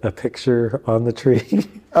put a picture on the tree.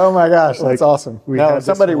 Oh my gosh, that's awesome. Now, if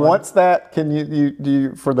somebody one. wants that, can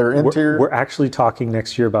you for their interior? We're actually talking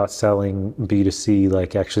next year about selling B2C,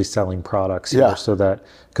 like actually selling products here, so that,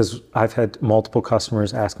 because I've had multiple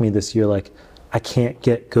customers ask me this year, like, I can't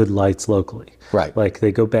get good lights locally. Right. Like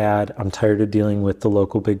they go bad. I'm tired of dealing with the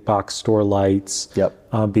local big box store lights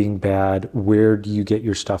being bad. Where do you get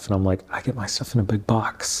your stuff? And I'm like, I get my stuff in a big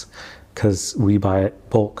box because we buy it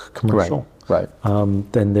bulk commercial. Right.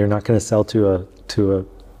 Then they're not going to sell to a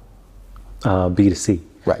B2C.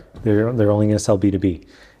 Right. They're only going to sell B2B.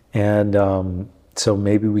 And so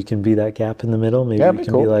maybe we can be that gap in the middle. Maybe we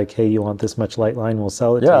can be like, hey, you want this much light line? We'll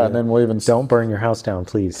sell it to you. Yeah, and then we'll even... Don't burn your house down,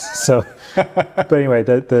 please. So, but anyway,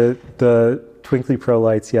 the Twinkly Pro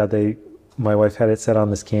lights, my wife had it set on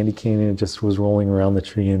this candy cane and it just was rolling around the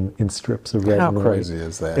tree in strips of red. How crazy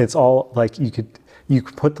is that? It's all like you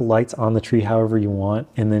could put the lights on the tree however you want,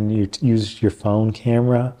 and then you use your phone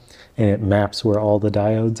camera and it maps where all the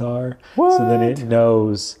diodes are. What? So then it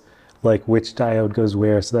knows like which diode goes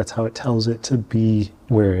where, so that's how it tells it to be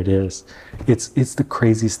where it is. It's the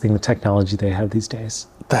craziest thing, the technology they have these days.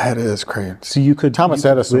 That is crazy. So Thomas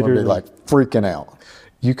Edison would be like freaking out.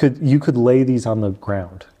 You could lay these on the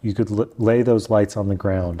ground. You could lay those lights on the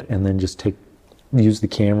ground and then just use the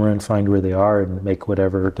camera and find where they are and make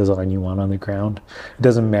whatever design you want on the ground. It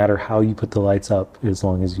doesn't matter how you put the lights up as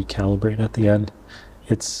long as you calibrate at the end.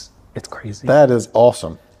 It's crazy. That is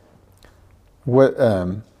awesome. What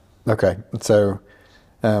okay, so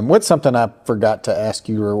what's something I forgot to ask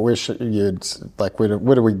you or wish you'd, like,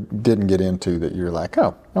 what we didn't get into that you're like,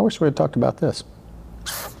 oh, I wish we had talked about this?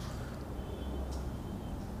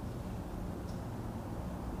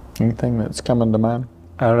 Anything that's coming to mind?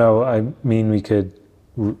 I don't know. I mean, we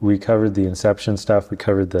covered the Inception stuff. We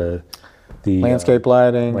covered the landscape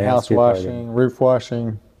lighting, house washing, roof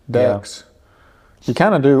washing, decks. Yeah. You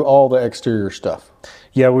kind of do all the exterior stuff.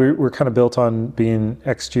 Yeah, we're kind of built on being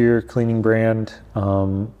exterior cleaning brand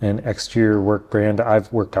and exterior work brand.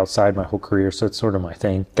 I've worked outside my whole career, so it's sort of my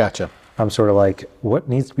thing. Gotcha. I'm sort of like, what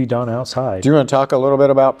needs to be done outside? Do you want to talk a little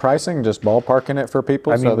bit about pricing, just ballparking it for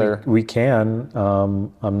people? I mean, we can.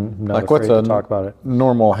 I'm not like, afraid to talk about it.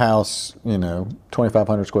 Normal house,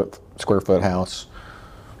 2,500 square foot house,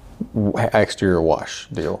 exterior wash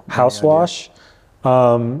deal. House wash?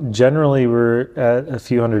 Generally, we're at a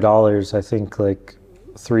few $100s. I think like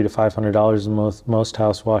 $300 to $500 in most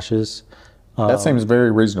house washes. That seems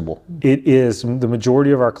very reasonable. It is. The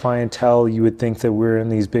majority of our clientele, you would think that we're in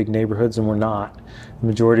these big neighborhoods, and we're not. The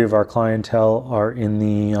majority of our clientele are in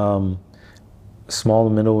the small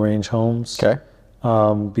to middle range homes. Okay.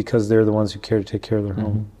 Because they're the ones who care to take care of their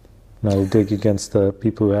home. No dig against the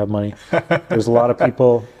people who have money. There's a lot of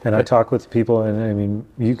people, and I talk with people, and I mean,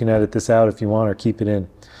 you can edit this out if you want or keep it in.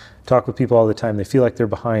 Talk with people all the time. They feel like they're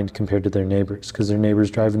behind compared to their neighbors because their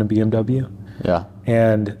neighbor's driving a BMW. Yeah.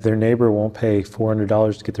 And their neighbor won't pay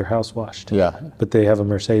 $400 to get their house washed. Yeah. But they have a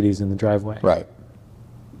Mercedes in the driveway. Right.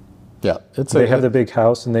 Yeah. They have the big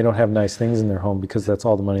house and they don't have nice things in their home because that's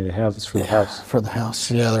all the money they have is for the house. For the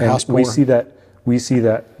house. Yeah, their and house poor. We see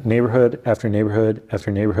that neighborhood after neighborhood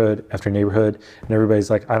after neighborhood after neighborhood, and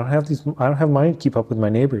everybody's like, I don't have money to keep up with my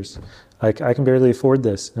neighbors. Like, I can barely afford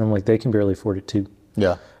this. And I'm like, they can barely afford it too.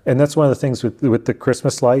 Yeah. And that's one of the things with the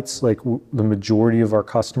Christmas lights, like the majority of our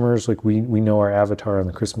customers, like we know our avatar on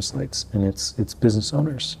the Christmas lights, and it's business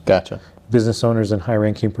owners. Gotcha. Business owners and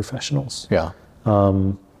high-ranking professionals. Yeah.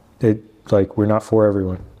 We're not for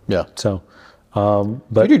everyone. Yeah. So,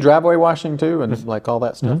 but you do driveway washing too, and like all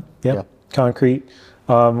that stuff. Yeah. Concrete.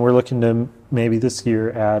 We're looking to maybe this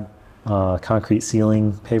year add concrete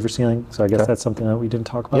ceiling, paver ceiling. So I guess that's something that we didn't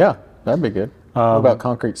talk about. Yeah, that'd be good. What about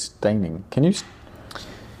concrete staining? Can you?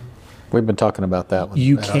 We've been talking about that.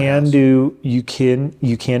 You can do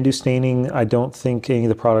staining. I don't think any of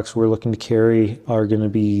the products we're looking to carry are going to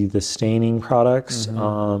be the staining products,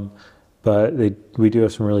 but we do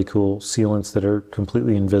have some really cool sealants that are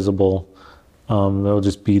completely invisible. They'll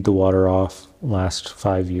just bead the water off, last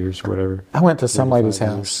 5 years or whatever. I went to some lady's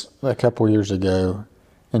house a couple years ago,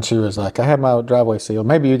 and she was like, I had my driveway sealed.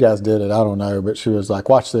 Maybe you guys did it, I don't know, but she was like,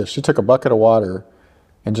 watch this. She took a bucket of water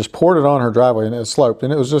and just poured it on her driveway, and it was sloped,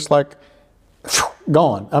 and it was just like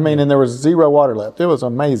gone. I mean, and there was zero water left. It was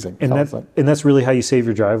amazing. And that's really how you save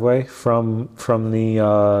your driveway from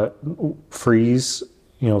the freeze,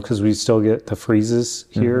 because we still get the freezes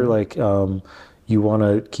here. Like you want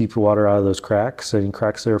to keep the water out of those cracks. Any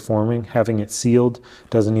cracks that are forming, having it sealed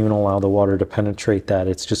doesn't even allow the water to penetrate that.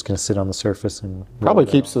 It's just going to sit on the surface and probably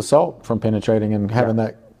keeps the salt from penetrating and having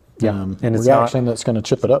that and it's reaction that's going to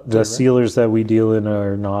chip it up. The sealers that we deal in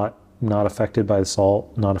are not not affected by the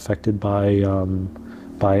salt, not affected by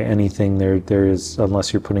anything. There is,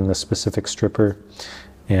 unless you're putting the specific stripper.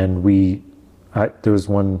 And there was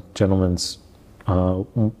one gentleman's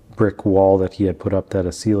brick wall that he had put up that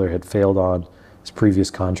a sealer had failed on. His previous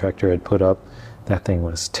contractor had put up. That thing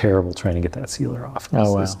was terrible trying to get that sealer off.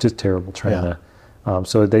 It's just terrible trying to.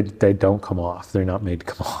 So they don't come off. They're not made to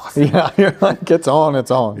come off. Yeah, you're like, it's on.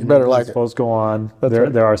 You better like it. It's supposed to go on.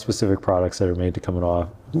 There are specific products that are made to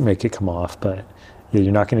make it come off, but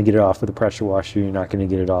you're not going to get it off with a pressure washer. You're not going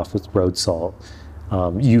to get it off with road salt.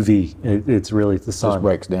 UV, it's really the sun. It just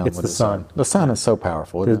breaks down. It's the sun. The sun is so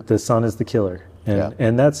powerful. The sun is the killer,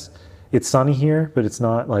 and it's sunny here, but it's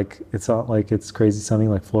not like it's crazy sunny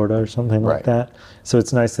like Florida or something like that. So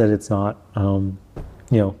it's nice that it's not.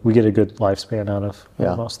 We get a good lifespan out of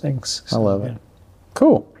most things. So, I love it.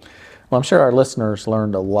 Cool. Well, I'm sure our listeners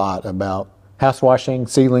learned a lot about house washing,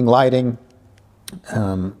 ceiling, lighting.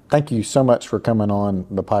 Thank you so much for coming on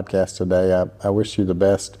the podcast today. I wish you the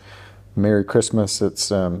best. Merry Christmas. It's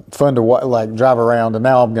fun to drive around, and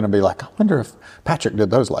now I'm going to be like, I wonder if Patrick did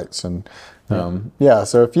those lights. And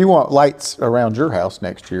so if you want lights around your house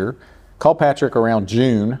next year, call Patrick around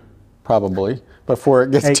June, probably, before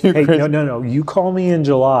it gets too crazy. No. You call me in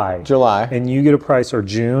July. And you get a price, or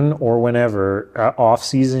June or whenever, off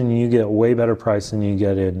season, you get a way better price than you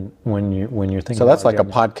get in when you're thinking. So that's like a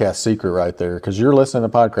podcast secret right there, because you're listening to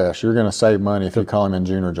podcasts. You're going to save money if you call him in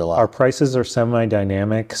June or July. Our prices are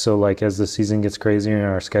semi-dynamic, so like as the season gets crazier and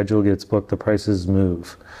our schedule gets booked, the prices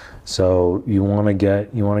move. So you want to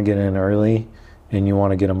get in early, and you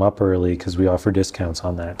want to get them up early, because we offer discounts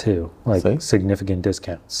on that too, significant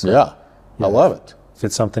discounts. So, I love it. If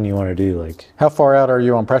it's something you want to do, like. How far out are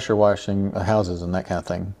you on pressure washing houses and that kind of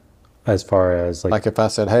thing? As far as like if I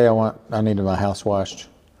said, hey, I needed my house washed.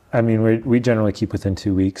 I mean, we generally keep within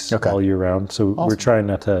 2 weeks all year round. So we're trying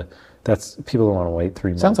not to, people don't want to wait 3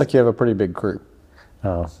 months. Sounds like you have a pretty big crew.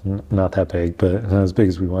 Oh, not that big, but not as big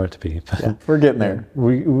as we want it to be. But we're getting there.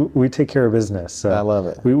 We take care of business. So I love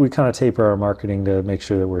it. We kind of taper our marketing to make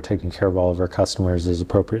sure that we're taking care of all of our customers as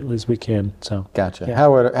appropriately as we can. So gotcha. Yeah.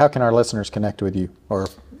 How can our listeners connect with you or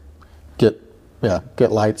get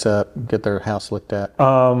lights up, get their house looked at?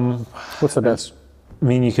 What's the best? I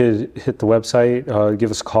mean, you could hit the website, give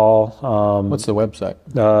us a call. What's the website?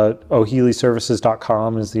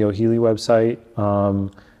 O'Healyservices.com is the O'Healy website.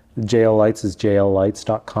 JL Lights is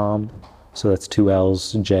jllights.com. So that's 2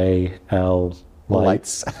 L's, JL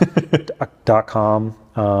Lights.com.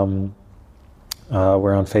 We're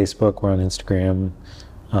on Facebook, we're on Instagram.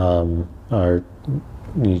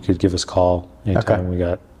 You could give us a call anytime.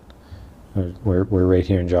 We're right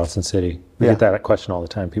here in Johnson City. We get that question all the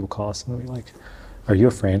time. People call us and we're like, are you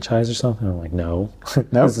a franchise or something? I'm like, no.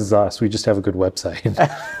 This is us. We just have a good website.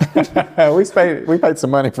 we paid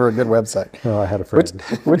some money for a good website. Oh, I had a friend.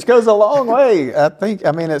 Which goes a long way. I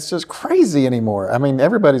mean, it's just crazy anymore. I mean,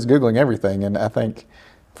 everybody's Googling everything. And I think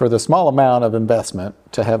for the small amount of investment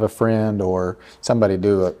to have a friend or somebody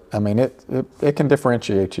do it, I mean, it can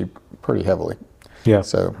differentiate you pretty heavily. Yeah.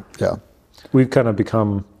 So, yeah. We've kind of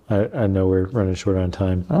become, I know we're running short on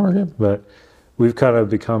time. Oh, we're good. But we've kind of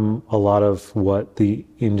become a lot of what the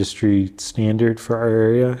industry standard for our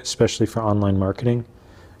area, especially for online marketing.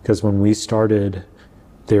 Because when we started,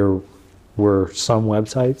 there were some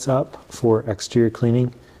websites up for exterior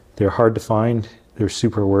cleaning. They're hard to find. They're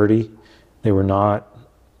super wordy. They were not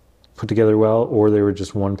put together well, or they were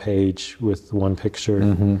just one page with one picture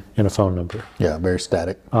and a phone number. Yeah, very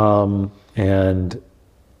static. And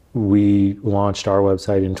we launched our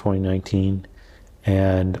website in 2019.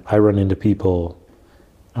 And I run into people,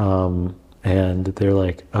 and they're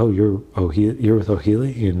like, "Oh, you're with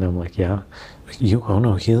O'Healy?" And I'm like, "Yeah." Like, you own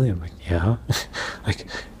O'Healy? I'm like, "Yeah." Like,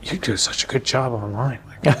 you do such a good job online.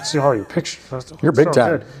 Like, I see all your pictures. You're big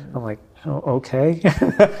time. Good. I'm like, "Oh, okay."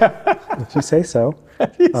 If you say so.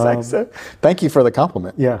 Thank you for the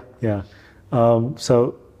compliment. Yeah.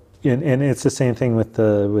 So, and it's the same thing with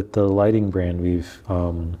the lighting brand. We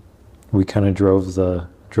kind of drove the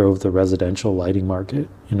residential lighting market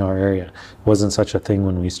in our area. It wasn't such a thing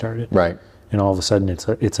when we started. Right. And all of a sudden it's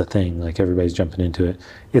a thing. Like, everybody's jumping into it.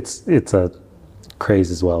 It's a craze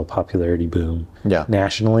as well, popularity boom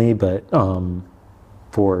nationally, but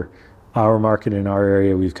for our market in our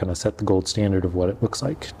area, we've kind of set the gold standard of what it looks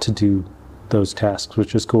like to do those tasks,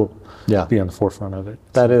 which is cool. Yeah. Be on the forefront of it.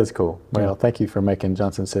 That is cool. Well, thank you for making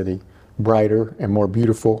Johnson City brighter and more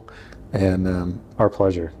beautiful. And our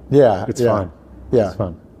pleasure. Yeah. It's fun. Yeah. It's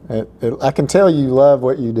fun. I can tell you love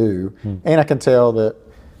what you do, and I can tell that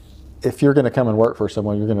if you're going to come and work for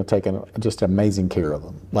someone, you're going to take just amazing care of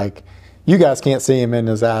them. Like, you guys can't see him in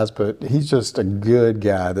his eyes, but he's just a good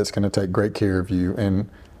guy that's going to take great care of you and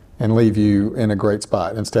leave you in a great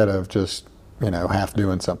spot instead of just, half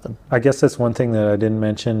doing something. I guess that's one thing that I didn't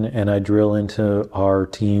mention, and I drill into our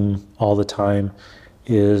team all the time,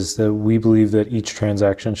 is that we believe that each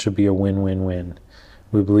transaction should be a win-win-win.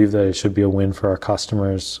 We believe that it should be a win for our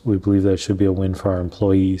customers. We believe that it should be a win for our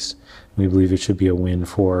employees. We believe it should be a win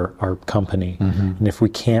for our company. And if we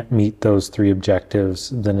can't meet those three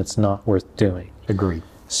objectives, then it's not worth doing. Agreed.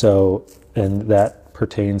 So, and that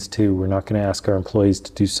pertains to, we're not going to ask our employees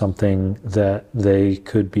to do something that they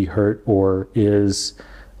could be hurt or is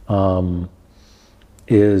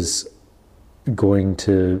going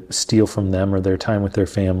to steal from them or their time with their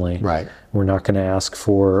family. Right. We're not going to ask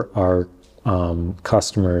for our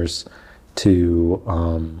customers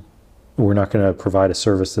to, we're not going to provide a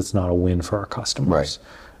service that's not a win for our customers.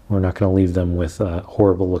 Right. We're not going to leave them with a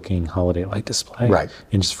horrible looking holiday light display Right.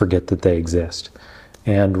 and just forget that they exist.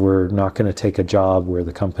 And we're not going to take a job where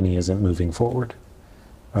the company isn't moving forward.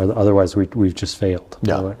 Otherwise, we've just failed.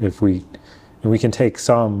 Yeah. We can take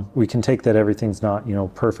that everything's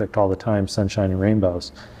not, perfect all the time, sunshine and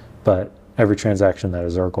rainbows, but every transaction, that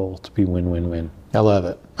is our goal, to be win-win-win. I love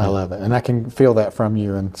it. I love it. And I can feel that from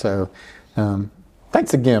you. And so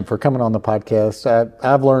thanks again for coming on the podcast.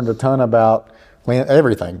 I've learned a ton about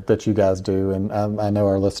everything that you guys do. And I know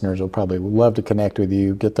our listeners will probably love to connect with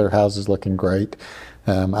you, get their houses looking great.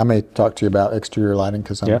 I may talk to you about exterior lighting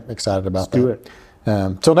because I'm excited about that. Do it.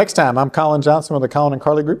 Till next time, I'm Colin Johnson with the Colin and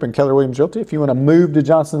Carly Group and Keller Williams Realty. If you want to move to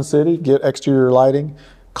Johnson City, get exterior lighting,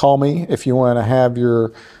 call me. If you want to have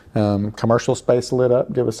your commercial space lit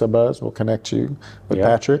up, give us a buzz. We'll connect you with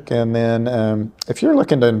Patrick. And then if you're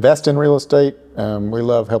looking to invest in real estate, we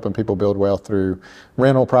love helping people build wealth through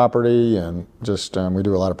rental property, and just we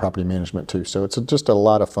do a lot of property management too. So it's just a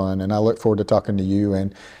lot of fun, and I look forward to talking to you.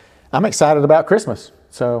 And I'm excited about Christmas.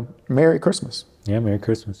 So Merry Christmas. Yeah, Merry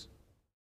Christmas.